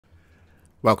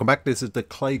Welcome back. This is the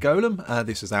Clay Golem.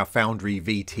 This is our Foundry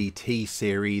VTT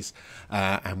series,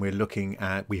 and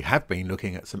we have been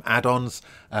looking at some add-ons,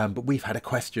 but we've had a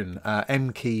question.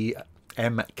 MK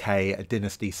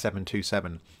Dynasty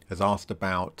 727 has asked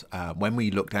about when we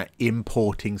looked at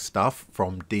importing stuff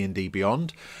from D&D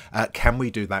Beyond, can we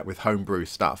do that with Homebrew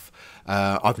stuff?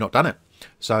 I've not done it.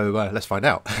 So let's find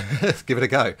out. Let's give it a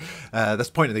go. That's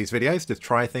the point of these videos, to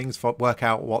try things, work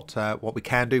out what we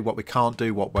can do, what we can't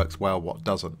do, what works well, what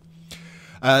doesn't.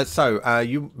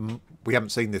 We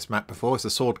haven't seen this map before. It's a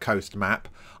Sword Coast map.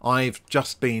 I've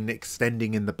just been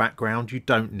extending in the background. You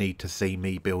don't need to see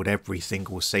me build every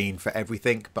single scene for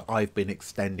everything, but I've been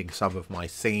extending some of my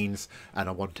scenes and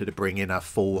I wanted to bring in a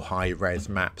full high-res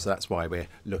map, so that's why we're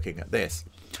looking at this.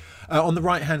 On the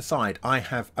right hand side, I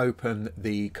have opened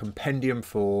the compendium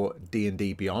for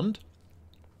D&D Beyond,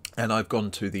 and I've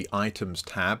gone to the items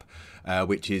tab,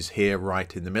 which is here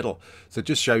right in the middle. So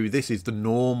just show you, this is the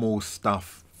normal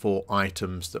stuff for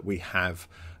items that we have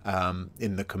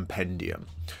in the compendium.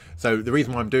 So the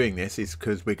reason why I'm doing this is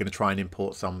because we're going to try and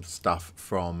import some stuff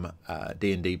from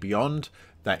D&D Beyond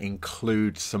that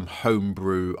includes some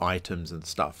homebrew items and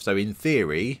stuff. So in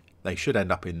theory, they should end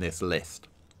up in this list.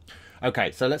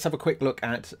 Okay, so let's have a quick look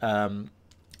at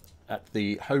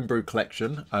the homebrew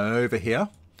collection over here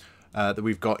that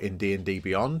we've got in D&D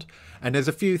Beyond. And there's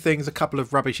a few things, a couple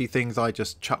of rubbishy things I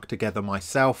just chucked together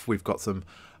myself. We've got some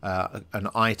an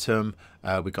item,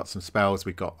 we've got some spells,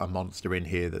 we've got a monster in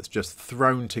here that's just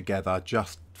thrown together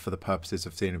just for the purposes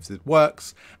of seeing if it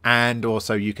works. And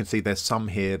also you can see there's some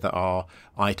here that are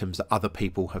items that other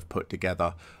people have put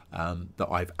together that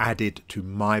I've added to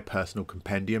my personal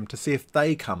compendium to see if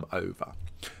they come over.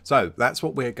 So that's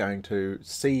what we're going to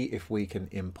see if we can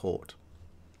import.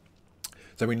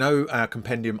 So we know our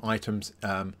compendium items,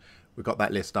 we've got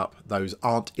that list up. Those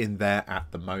aren't in there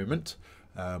at the moment.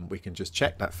 We can just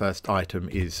check that first item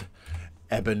is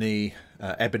ebony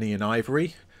and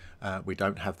ivory. We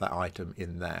don't have that item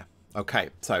in there. Okay,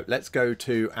 so let's go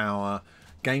to our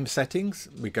game settings.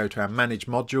 We go to our manage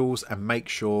modules and make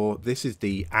sure this is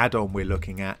the add-on we're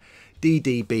looking at,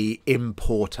 DDB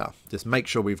Importer. Just make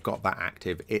sure we've got that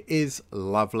active. It is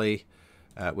lovely.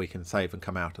 We can save and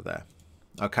come out of there.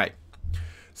 Okay,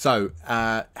 so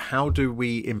how do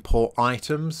we import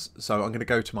items? So I'm going to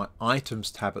go to my items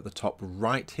tab at the top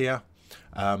right here,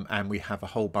 and we have a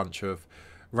whole bunch of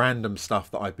random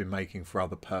stuff that I've been making for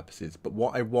other purposes. But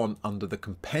what I want under the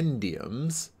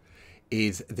compendiums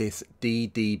is this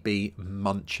DDB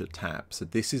Muncher tab. So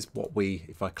this is what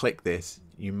if I click this,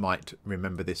 you might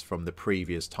remember this from the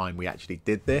previous time we actually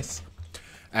did this,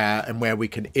 and where we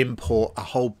can import a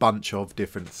whole bunch of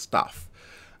different stuff.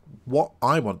 What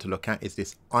I want to look at is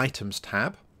this items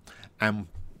tab, and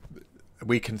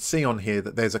we can see on here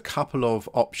that there's a couple of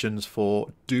options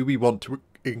for, do we want to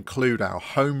include our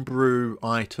homebrew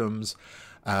items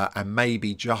and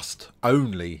maybe just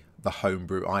only the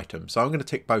homebrew item. So I'm going to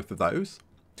tick both of those.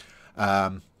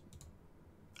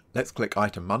 Let's click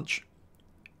item munch.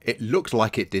 It looked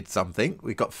like it did something.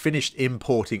 We got finished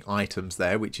importing items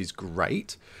there, which is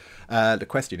great. The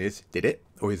question is, did it,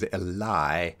 or is it a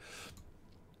lie?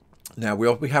 Now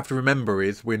what we have to remember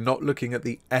is we're not looking at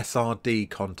the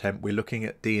SRD content, we're looking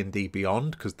at D&D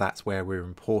Beyond, because that's where we're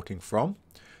importing from.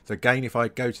 So again, if I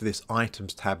go to this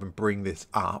items tab and bring this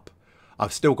up,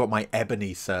 I've still got my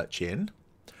ebony search in.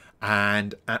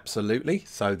 And absolutely,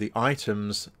 so the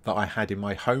items that I had in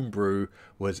my homebrew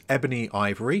was ebony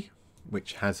ivory,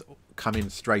 which has come in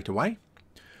straight away.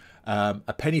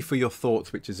 A penny for your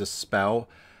thoughts, which is a spell.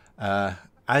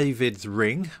 Avid's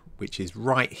ring, which is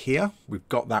right here. We've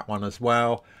got that one as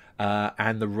well.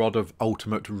 And the rod of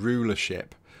ultimate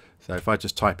rulership. So if I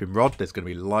just type in rod, there's going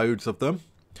to be loads of them.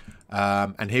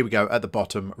 And here we go at the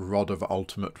bottom, rod of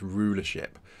ultimate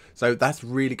rulership. So that's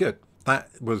really good. That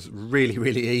was really,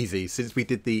 really easy. Since we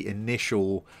did the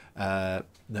initial,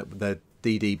 the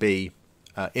DDB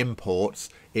imports,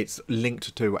 it's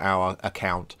linked to our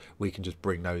account. We can just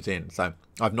bring those in. So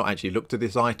I've not actually looked at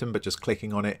this item, but just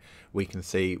clicking on it, we can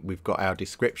see we've got our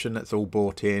description that's all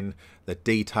brought in, the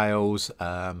details.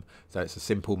 So it's a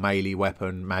simple melee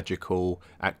weapon, magical,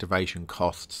 activation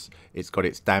costs. It's got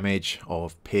its damage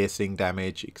of piercing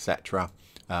damage, etc.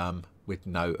 With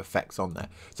no effects on there.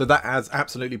 So that has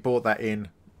absolutely brought that in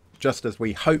just as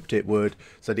we hoped it would.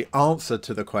 So the answer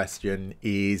to the question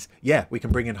is, yeah, we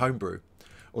can bring in homebrew,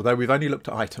 although we've only looked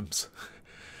at items.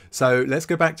 So let's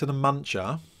go back to the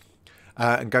muncher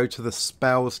and go to the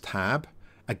spells tab.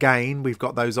 Again, we've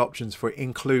got those options for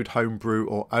include homebrew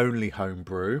or only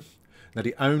homebrew. Now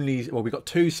we've got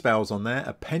two spells on there,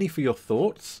 a penny for your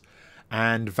thoughts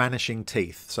and Vanishing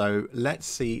Teeth. So let's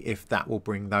see if that will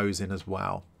bring those in as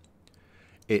well.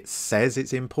 It says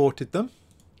it's imported them.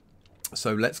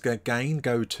 So let's go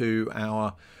to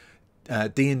our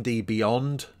D&D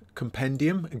Beyond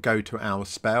compendium and go to our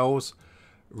spells.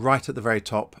 Right at the very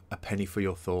top, a penny for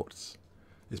your thoughts.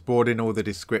 It's brought in all the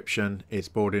description. It's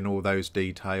brought in all those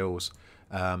details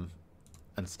and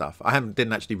stuff. I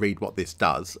didn't actually read what this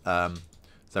does.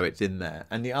 So it's in there.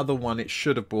 And the other one it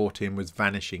should have brought in was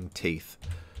Vanishing Teeth.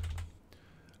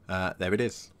 There it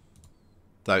is.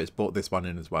 So it's brought this one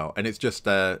in as well. And it's just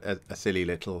a silly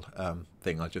little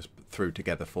thing I just threw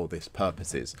together for this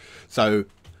purposes. So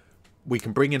we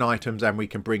can bring in items and we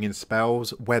can bring in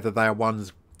spells, whether they are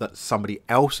ones that somebody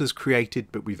else has created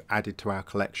but we've added to our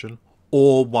collection,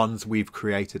 or ones we've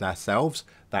created ourselves.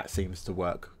 That seems to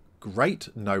work great.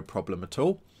 No problem at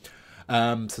all.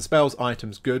 So spells,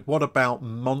 items, good. What about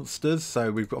monsters?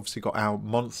 So we've obviously got our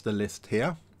monster list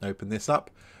here. Open this up,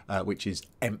 which is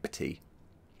empty.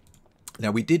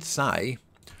 Now we did say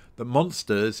that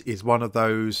monsters is one of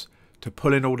those, to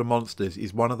pull in all the monsters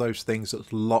is one of those things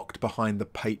that's locked behind the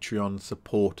Patreon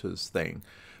supporters thing.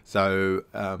 So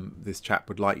this chap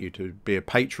would like you to be a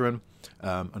patron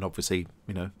and obviously,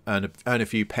 you know, earn a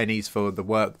few pennies for the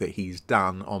work that he's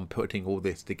done on putting all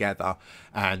this together.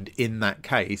 And in that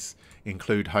case,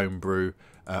 include Homebrew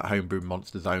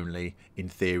Monsters only. In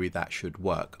theory, that should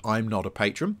work. I'm not a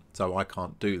patron, so I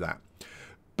can't do that.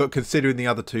 But considering the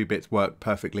other two bits work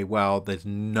perfectly well, there's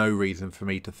no reason for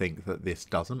me to think that this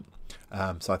doesn't.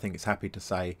 So I think it's happy to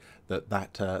say that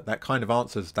that kind of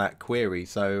answers that query.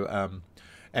 So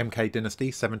MK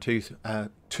Dynasty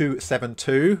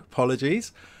 272,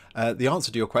 apologies. The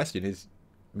answer to your question is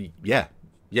yeah,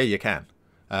 you can.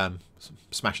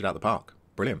 Smash it out the park.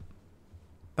 Brilliant.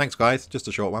 Thanks, guys. Just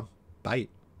a short one. Bye.